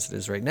technology as it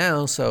is right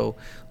now. So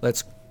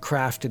let's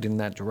craft it in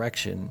that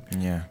direction.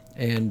 Yeah.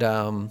 And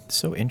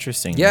So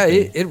interesting. yeah, that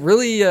they- it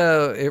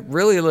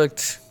really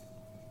looked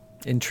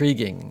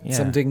intriguing. Yeah.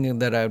 Something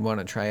that I'd want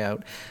to try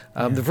out.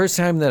 The first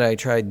time that I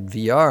tried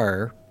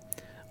VR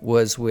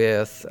was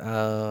with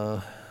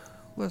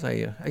what was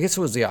I guess it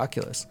was the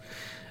Oculus,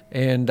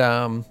 and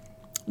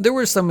there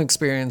were some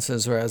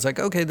experiences where I was like,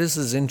 okay, this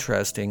is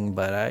interesting,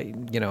 but I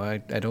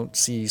don't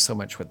see so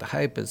much what the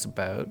hype is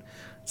about.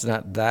 It's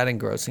not that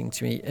engrossing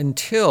to me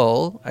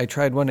until I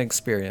tried one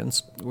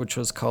experience, which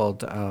was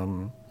called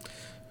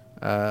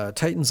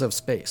Titans of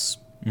Space.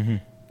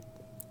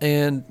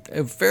 And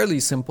a fairly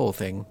simple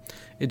thing.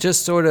 It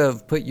just sort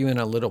of put you in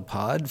a little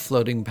pod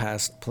floating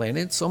past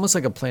planets, almost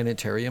like a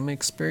planetarium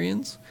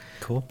experience.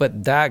 Cool.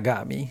 But that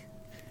got me,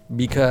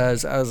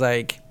 because I was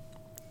like,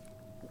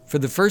 for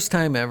the first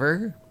time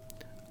ever,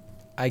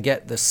 I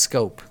get the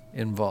scope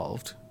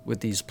involved with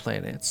these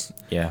planets.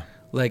 Yeah.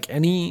 Like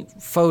any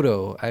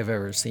photo I've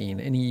ever seen,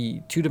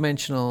 any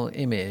two-dimensional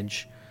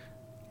image,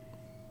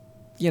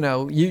 you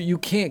know, you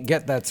can't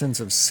get that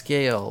sense of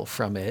scale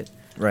from it.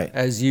 Right.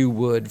 As you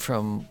would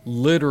from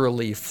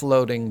literally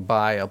floating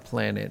by a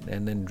planet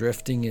and then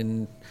drifting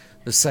in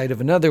the sight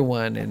of another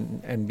one,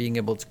 and being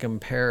able to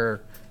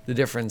compare the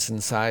difference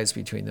in size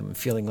between them and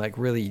feeling like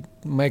really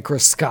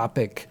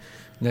microscopic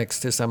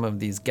next to some of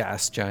these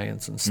gas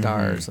giants and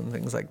stars and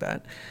things like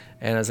that.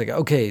 And I was like,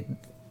 okay,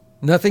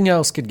 nothing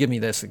else could give me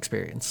this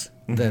experience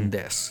than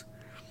this.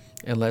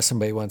 Unless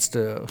somebody wants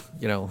to,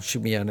 you know,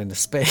 shoot me out into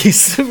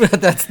space.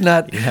 But that's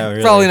not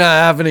probably not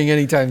happening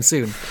anytime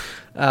soon.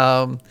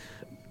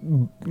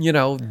 You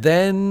know,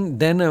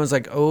 then I was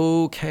like,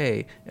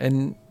 okay.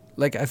 And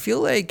like, I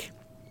feel like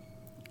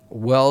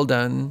well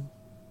done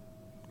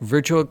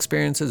virtual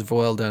experiences,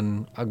 well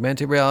done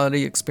augmented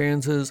reality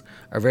experiences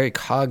are very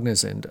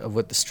cognizant of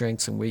what the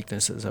strengths and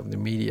weaknesses of the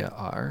media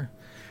are,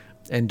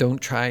 and don't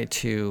try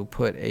to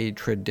put a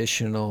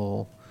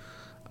traditional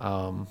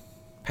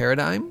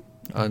paradigm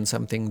on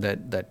something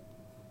that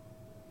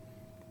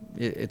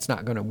it's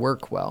not going to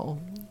work well.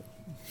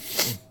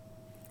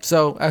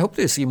 So I hope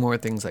to see more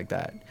things like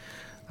that.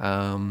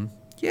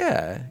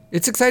 Yeah,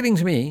 it's exciting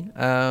to me.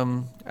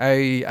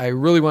 I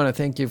really want to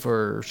thank you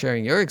for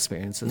sharing your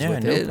experiences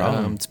with it.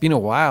 Problem. It's been a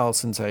while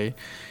since I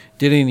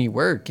did any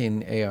work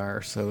in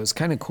AR, so it's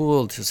kind of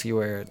cool to see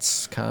where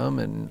it's come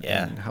and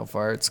how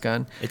far it's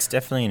gone. It's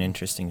definitely an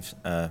interesting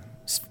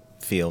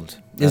field.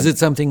 Is it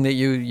something that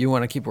you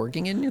want to keep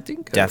working in, you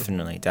think?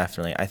 Definitely.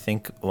 I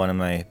think one of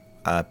my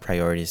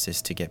priorities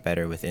is to get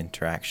better with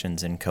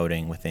interactions and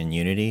coding within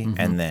Unity,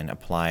 and then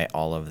apply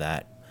all of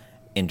that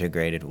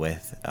integrated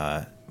with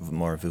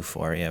more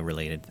Vuforia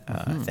related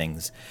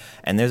things.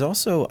 And there's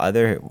also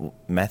other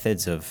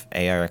methods of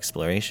AR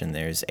exploration.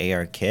 There's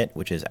AR Kit,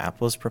 which is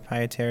Apple's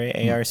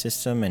proprietary AR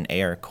system, and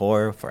AR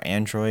Core for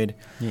Android.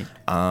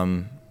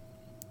 And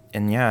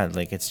yeah,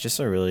 like, it's just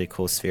a really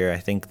cool sphere. I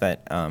think that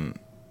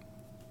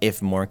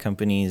if more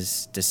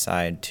companies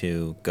decide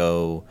to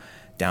go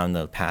down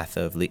the path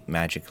of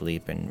Magic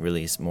Leap and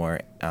release more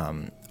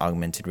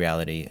augmented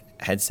reality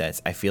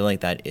headsets, I feel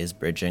like that is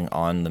bridging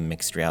on the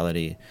mixed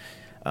reality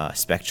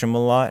spectrum a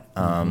lot.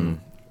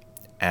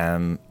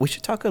 We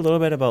should talk a little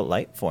bit about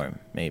Lightform,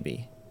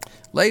 maybe.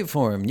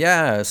 Lightform,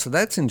 yeah. So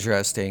that's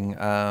interesting.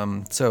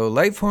 So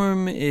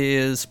Lightform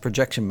is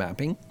projection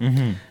mapping.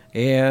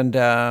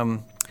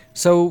 And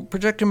so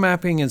projection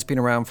mapping has been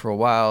around for a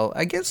while.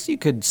 I guess you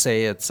could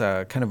say it's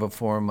kind of a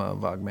form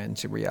of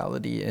augmented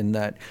reality in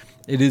that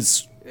it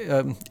is,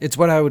 it's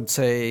what I would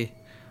say,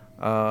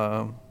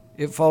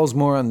 it falls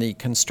more on the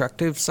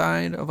constructive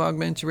side of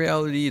augmented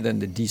reality than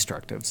the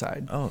destructive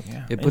side. Oh,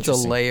 yeah. It puts a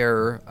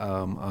layer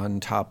on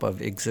top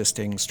of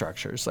existing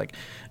structures. Like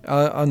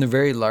on the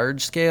very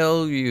large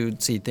scale,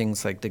 you'd see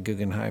things like the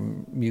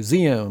Guggenheim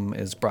Museum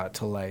is brought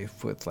to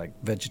life with like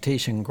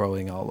vegetation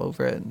growing all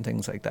over it and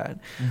things like that.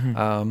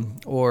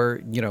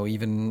 Or, you know,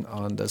 even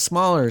on the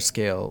smaller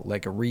scale,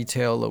 like a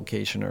retail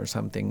location or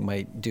something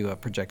might do a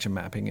projection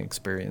mapping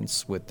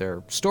experience with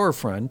their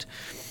storefront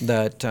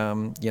that,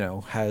 you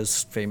know,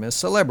 has famous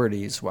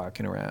celebrities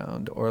walking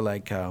around, or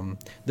like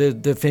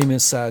the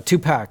famous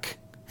Tupac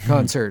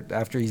concert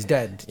after he's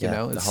dead. You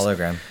know, the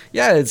hologram.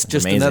 Yeah, it's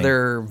just amazing.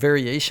 another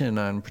variation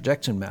on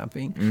projection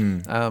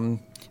mapping.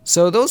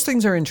 So those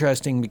things are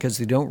interesting because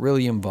they don't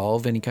really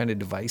involve any kind of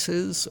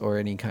devices or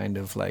any kind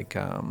of like,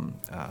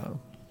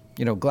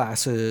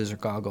 glasses or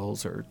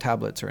goggles or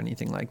tablets or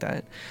anything like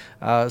that.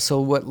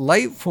 So what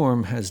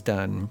Lightform has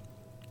done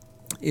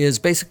is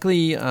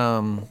basically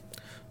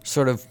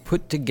sort of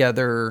put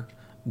together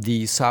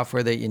the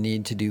software that you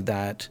need to do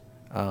that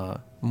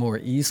more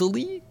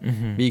easily,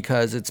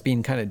 because it's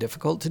been kind of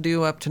difficult to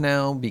do up to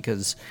now,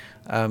 because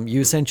you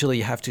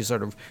essentially have to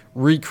sort of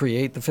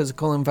recreate the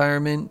physical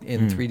environment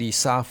in 3D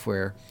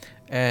software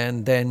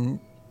and then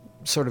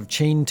sort of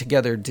chain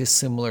together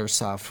dissimilar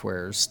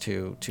softwares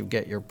to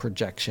get your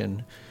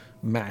projection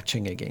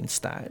matching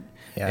against that.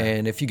 Yeah.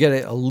 And if you get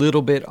it a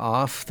little bit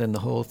off, then the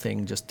whole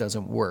thing just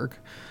doesn't work.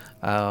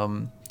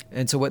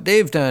 And so what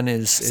they've done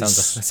is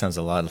sounds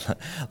a lot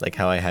like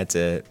how I had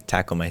to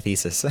tackle my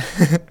thesis.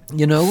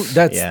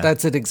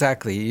 That's it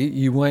exactly.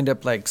 You wind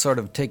up like sort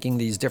of taking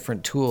these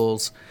different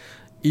tools,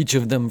 each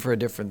of them for a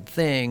different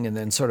thing, and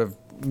then sort of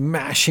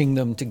mashing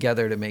them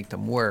together to make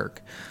them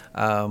work.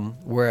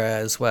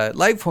 Whereas what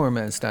Lightform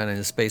has done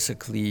is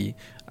basically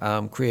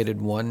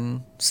created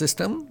one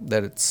system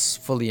that it's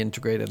fully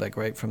integrated, like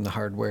right from the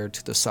hardware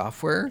to the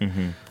software.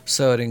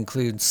 So it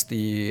includes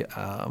the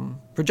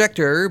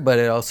projector, but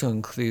it also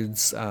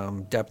includes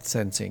depth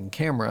sensing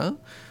camera,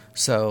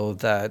 so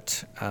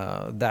that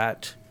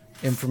that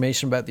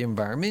information about the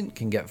environment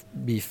can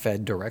be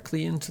fed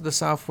directly into the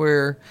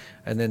software,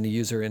 and then the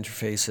user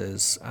interface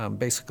is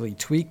basically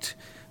tweaked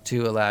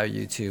to allow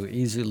you to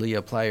easily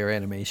apply your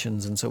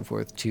animations and so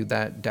forth to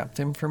that depth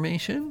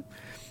information.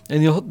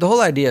 And the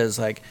whole idea is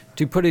like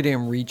to put it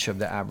in reach of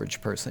the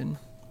average person,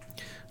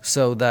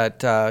 so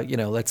that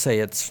let's say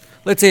it's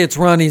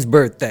Ronnie's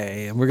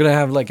birthday and we're gonna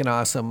have like an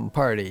awesome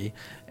party,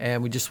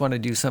 and we just want to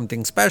do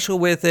something special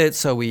with it,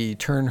 so we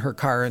turn her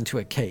car into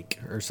a cake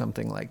or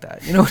something like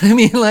that. You know what I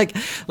mean? Like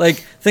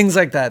things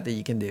like that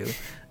you can do,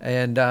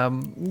 and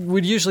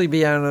would usually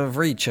be out of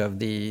reach of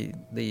the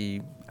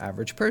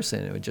average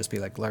person. It would just be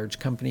like large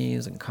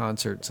companies and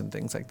concerts and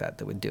things like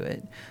that would do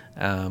it.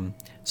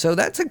 So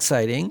that's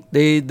exciting.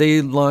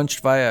 They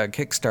launched via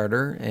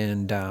Kickstarter,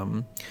 and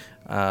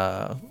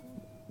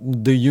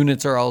the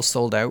units are all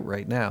sold out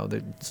right now.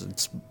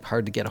 It's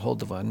hard to get a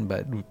hold of one,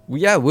 but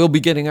we'll be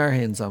getting our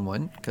hands on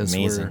one, because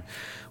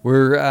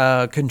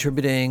we're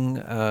contributing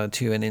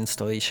to an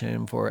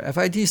installation for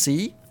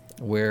FITC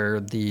where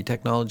the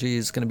technology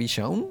is going to be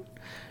shown.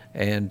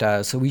 And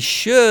so we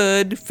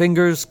should,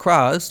 fingers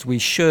crossed, we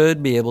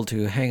should be able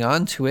to hang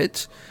on to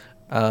it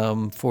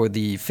for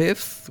the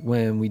 5th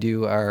when we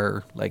do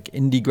our like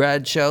indie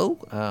grad show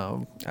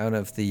out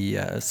of the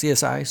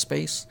CSI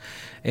space.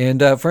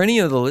 And for any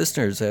of the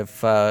listeners,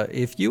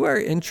 if you are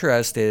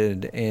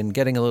interested in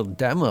getting a little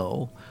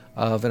demo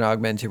of an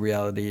augmented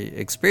reality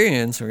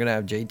experience, we're going to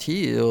have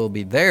JT. Will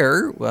be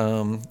there,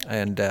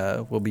 and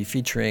we'll be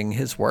featuring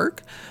his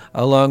work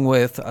along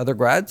with other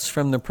grads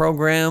from the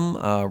program.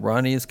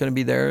 Ronnie is going to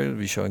be there. We'll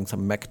be showing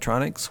some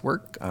mechatronics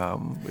work,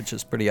 which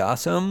is pretty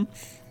awesome.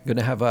 We're going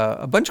to have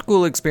a bunch of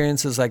cool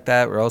experiences like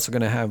that. We're also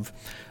going to have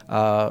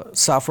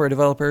software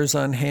developers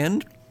on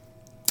hand.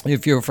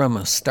 If you're from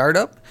a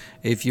startup,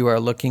 if you are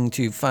looking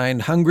to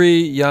find hungry,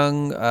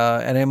 young,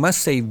 and I must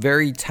say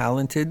very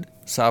talented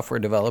software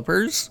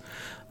developers,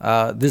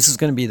 this is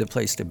going to be the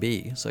place to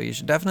be. So you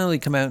should definitely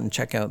come out and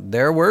check out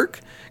their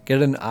work,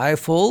 get an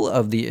eyeful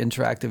of the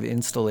interactive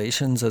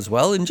installations as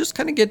well, and just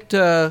kind of get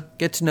to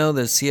know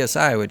the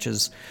CSI, which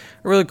is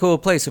a really cool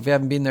place if you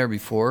haven't been there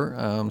before.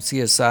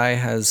 CSI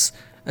has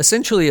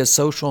essentially a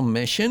social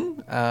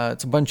mission.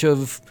 It's a bunch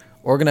of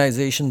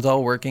organizations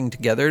all working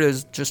together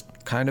to just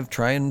kind of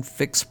try and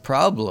fix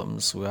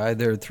problems,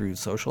 either through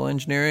social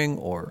engineering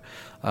or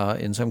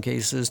in some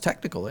cases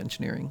technical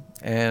engineering.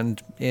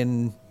 And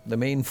in the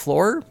main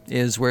floor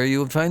is where you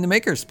would find the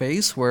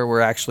makerspace, where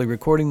we're actually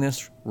recording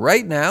this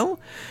right now.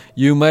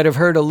 You might have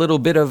heard a little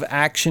bit of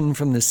action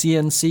from the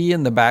CNC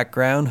in the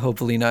background,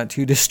 hopefully not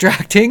too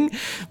distracting,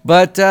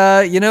 but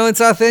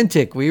it's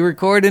authentic. We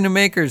record in a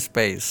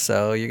makerspace,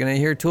 so you're going to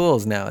hear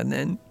tools now and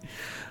then.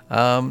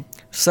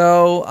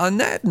 So on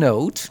that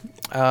note,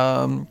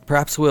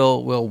 perhaps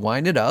we'll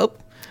wind it up.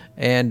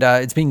 And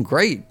it's been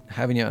great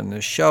having you on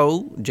the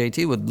show.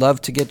 JT, would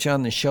love to get you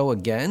on the show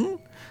again.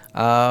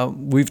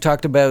 We've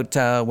talked about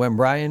when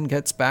Brian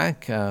gets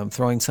back,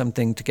 throwing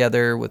something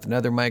together with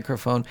another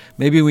microphone.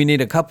 Maybe we need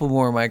a couple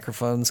more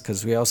microphones,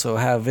 because we also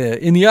have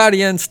in the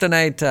audience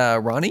tonight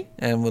Ronnie,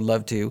 and would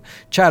love to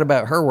chat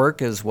about her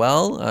work as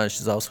well.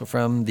 She's also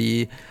from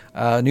the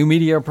New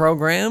Media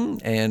program,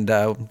 and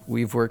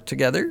we've worked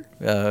together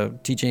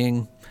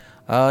teaching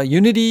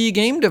Unity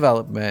game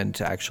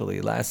development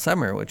actually last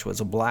summer, which was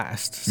a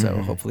blast. So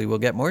hopefully we'll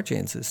get more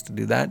chances to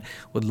do that.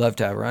 Would love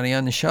to have Ronnie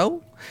on the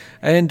show.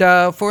 And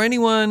for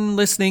anyone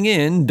listening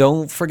in,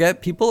 don't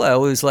forget, people, I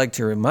always like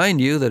to remind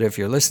you that if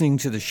you're listening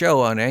to the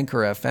show on Anchor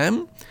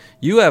FM,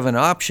 you have an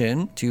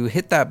option to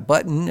hit that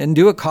button and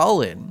do a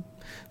call-in.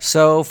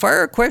 So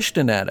fire a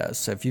question at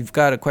us. If you've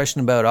got a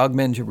question about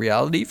augmented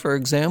reality, for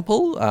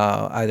example,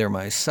 either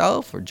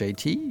myself or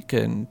JT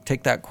can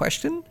take that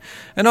question.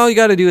 And all you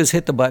got to do is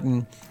hit the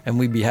button, and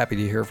we'd be happy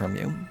to hear from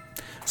you.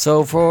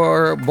 So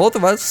for both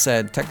of us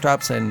at Tech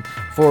Drops, and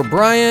for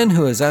Brian,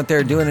 who is out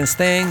there doing his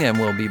thing and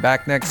will be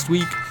back next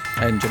week,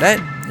 and Jeanette,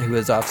 who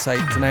is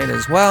off-site tonight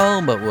as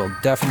well, but will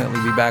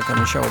definitely be back on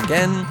the show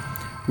again,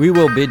 we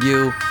will bid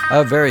you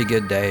a very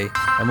good day,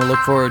 and we'll look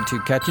forward to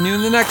catching you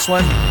in the next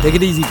one. Take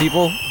it easy,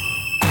 people.